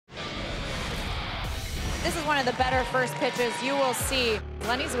This is one of the better first pitches you will see.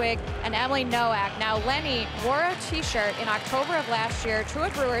 Lenny Zwig and Emily Nowak. Now, Lenny wore a t-shirt in October of last year to a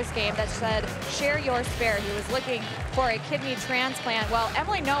Brewers game that said, "Share your spare." He was looking for a kidney transplant. Well,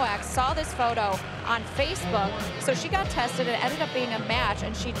 Emily Nowak saw this photo on Facebook, so she got tested. It ended up being a match,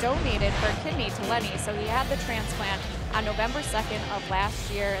 and she donated her kidney to Lenny. So he had the transplant on November 2nd of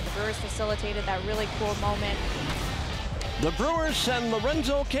last year, and the Brewers facilitated that really cool moment. The Brewers send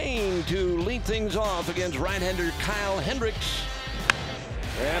Lorenzo Cain to lead things off against right-hander Kyle Hendricks.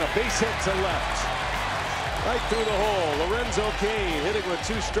 And a base hit to left. Right through the hole. Lorenzo Cain hitting with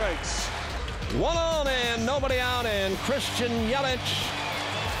 2 strikes. 1 on and nobody out, and Christian Yelich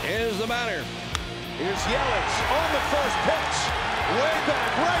is the batter. Here's Yelich on the first pitch. Way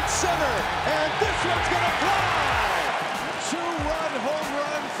back, right center. And this one's going to fly. 2-run home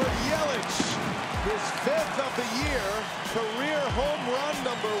run for Yelich. His 5th of the year. Career home run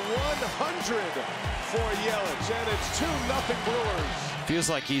number 100 for Yelich. And it's 2-0 Brewers. Feels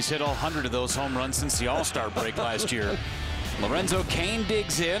like he's hit all 100 of those home runs since the All-Star break last year. Lorenzo Cain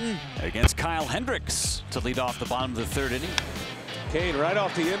digs in against Kyle Hendricks to lead off the bottom of the 3rd inning. Cain right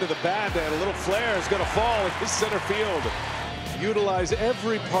off the end of the bat, and a little flare is going to fall in center field. Utilize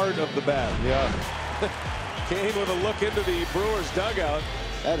every part of the bat. Yeah. Cain with a look into the Brewers dugout.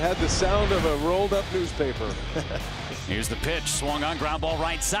 That had the sound of a rolled up newspaper. Here's the pitch, swung on, ground ball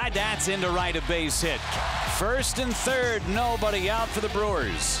right side. That's into right, a base hit. 1st and 3rd, nobody out for the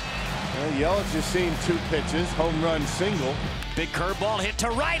Brewers. Well, Yelich has seen 2 pitches, home run single. Big curveball hit to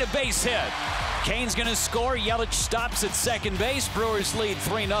right, a base hit. Cain's gonna score. Yelich stops at second base. Brewers lead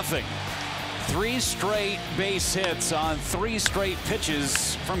 3-0. 3 straight base hits on 3 straight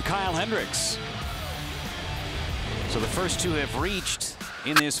pitches from Kyle Hendricks. So the first 2 have reached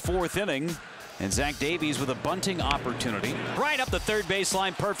in this 4th inning. And Zach Davies with a bunting opportunity. Right up the 3rd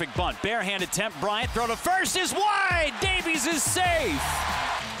baseline, perfect bunt. Barehand attempt, Bryant, throw to first is wide. Davies is safe.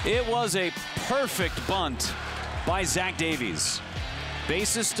 It was a perfect bunt by Zach Davies.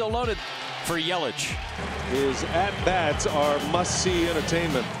 Bases still loaded for Yelich. His at-bats are must-see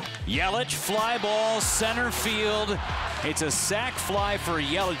entertainment. Yelich, fly ball, center field. It's a sac fly for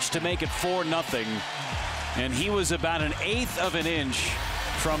Yelich to make it 4-0. And he was about 1/8 of an inch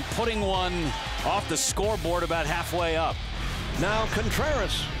from putting one off the scoreboard about halfway up. Now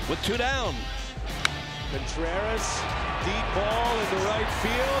Contreras with 2 down. Contreras, deep ball into right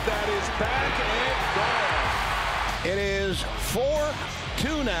field. That is back and gone. It is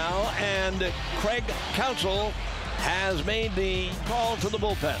 4-2 now, and Craig Counsell has made the call to the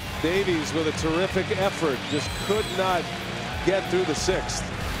bullpen. Davies with a terrific effort, just could not get through the 6th.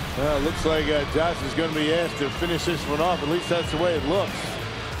 Well, it looks like Josh is going to be asked to finish this one off. At least that's the way it looks.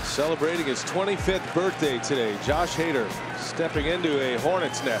 Celebrating his 25th birthday today, Josh Hader stepping into a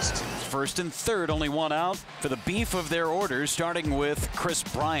hornet's nest. 1st and 3rd, only 1 out for the beef of their orders, starting with Chris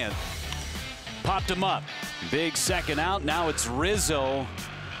Bryant. Popped him up. Big 2nd out. Now it's Rizzo.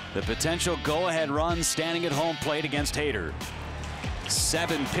 The potential go-ahead run standing at home plate against Hader.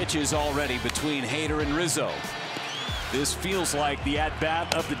 7 pitches already between Hader and Rizzo. This feels like the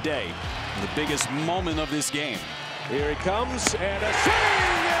at-bat of the day. The biggest moment of this game. Here he comes, and a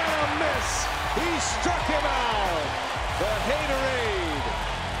swing and a miss. He struck him out. The Haderade.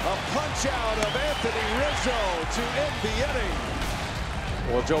 A punch out of Anthony Rizzo to end the inning.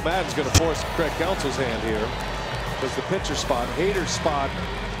 Well, Joe Maddon's going to force Craig Counsell's hand here because the pitcher spot, Hader's spot,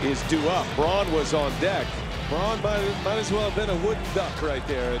 is due up. Braun was on deck. Braun might as well have been a wooden duck right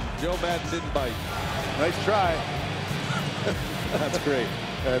there, and Joe Maddon didn't bite. Nice try. That's great.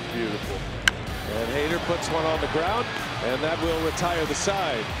 That's beautiful. And Hader puts one on the ground, and that will retire the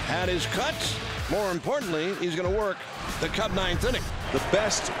side. Had his cuts. More importantly, he's going to work the Cub 9th inning. The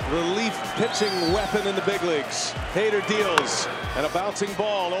best relief pitching weapon in the big leagues. Hader deals, and a bouncing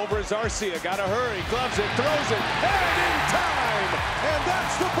ball over his Arcia. Got to hurry, gloves it, throws it, and in time! And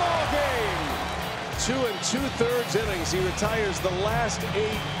that's the ball game! 2 2/3 innings. He retires the last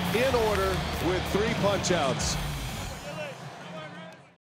 8 in order with 3 punch outs.